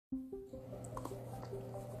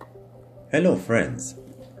Hello friends,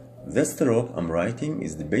 the stroke I'm writing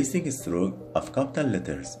is the basic stroke of capital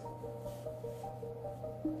letters.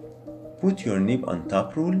 Put your nib on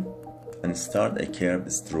top rule and start a curved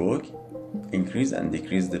stroke. Increase and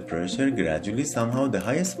decrease the pressure gradually. Somehow the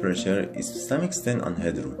highest pressure is to some extent on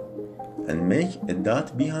head rule. And make a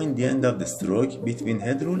dot behind the end of the stroke between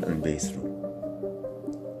head rule and base rule.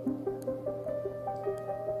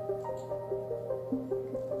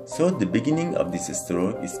 So the beginning of this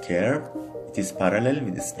stroke is curved. It is parallel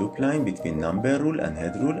with the slope line between number rule and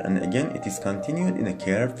head rule, and again it is continued in a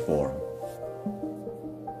curved form.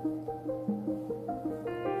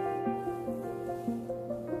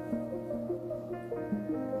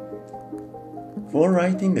 For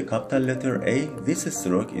writing the capital letter A, this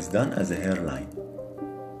stroke is done as a hairline.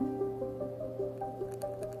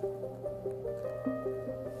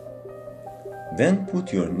 Then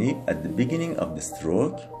put your nib at the beginning of the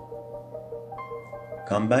stroke.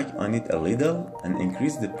 Come back on it a little and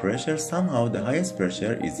increase the pressure. Somehow the highest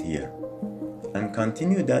pressure is here. And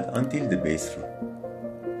continue that until the base rule.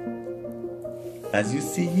 As you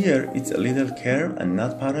see here, it's a little curved and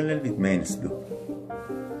not parallel with main slope.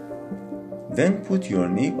 Then put your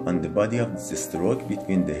nib on the body of this stroke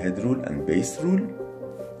between the head rule and base rule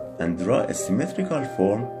and draw a symmetrical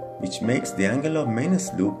form which makes the angle of main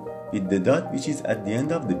slope with the dot which is at the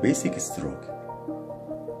end of the basic stroke.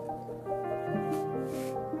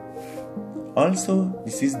 Also,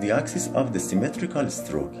 this is the axis of the symmetrical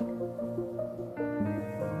stroke.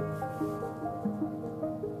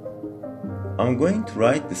 I'm going to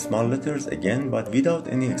write the small letters again, but without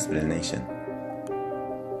any explanation.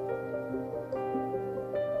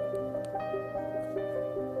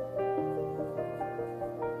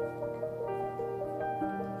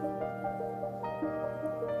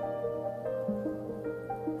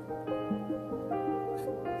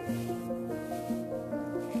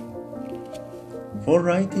 For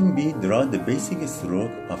writing B, draw the basic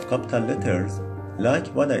stroke of capital letters like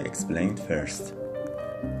what I explained first.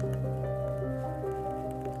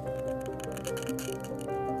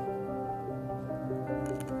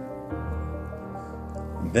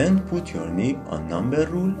 Then put your nib on number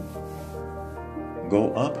rule,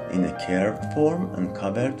 go up in a curved form and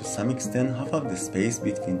cover to some extent half of the space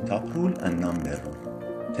between top rule and number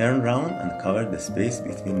rule. Turn round and cover the space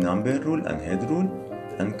between number rule and head rule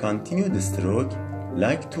and continue the stroke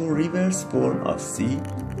like two reverse forms of C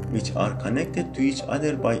which are connected to each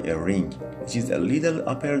other by a ring which is a little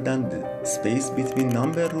upper than the space between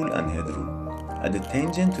number rule and head rule at the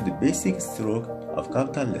tangent to the basic stroke of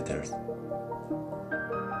capital letters.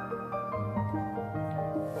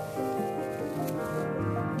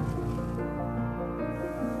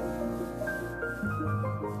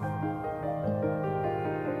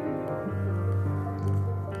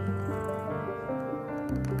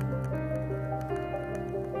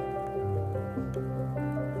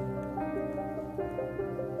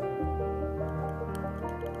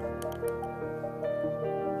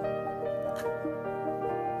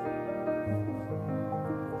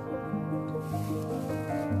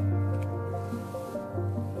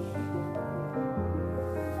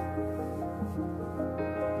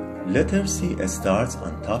 Letter C starts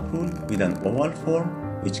on top rule with an oval form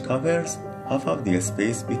which covers half of the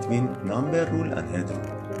space between number rule and head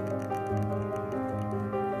rule.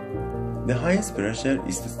 The highest pressure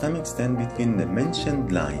is to some extent between the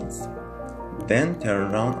mentioned lines. Then turn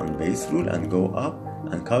around on base rule and go up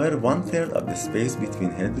and cover 1/3 of the space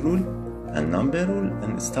between head rule and number rule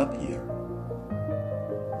and stop here.